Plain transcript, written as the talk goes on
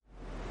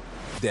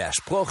Der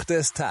Spruch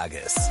des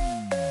Tages.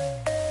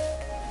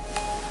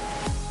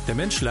 Der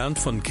Mensch lernt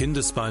von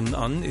Kindesbeinen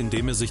an,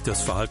 indem er sich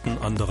das Verhalten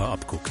anderer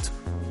abguckt.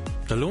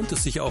 Da lohnt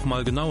es sich auch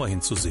mal genauer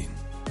hinzusehen.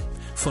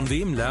 Von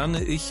wem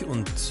lerne ich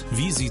und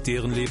wie sieht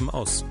deren Leben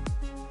aus?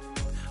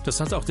 Das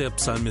hat auch der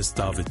Psalmist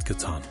David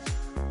getan.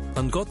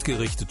 An Gott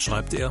gerichtet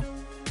schreibt er: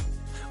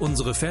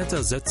 Unsere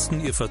Väter setzten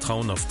ihr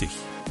Vertrauen auf dich.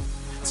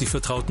 Sie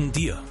vertrauten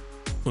dir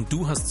und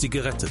du hast sie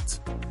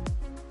gerettet.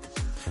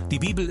 Die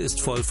Bibel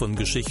ist voll von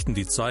Geschichten,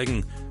 die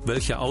zeigen,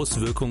 welche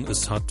Auswirkung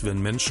es hat,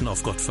 wenn Menschen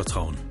auf Gott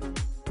vertrauen.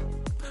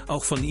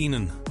 Auch von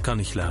ihnen kann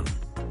ich lernen.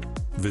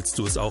 Willst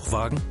du es auch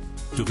wagen?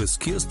 Du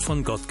riskierst,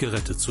 von Gott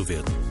gerettet zu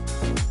werden.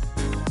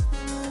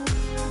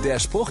 Der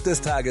Spruch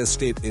des Tages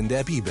steht in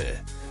der Bibel.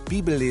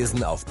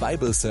 Bibellesen auf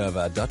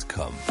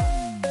bibleserver.com.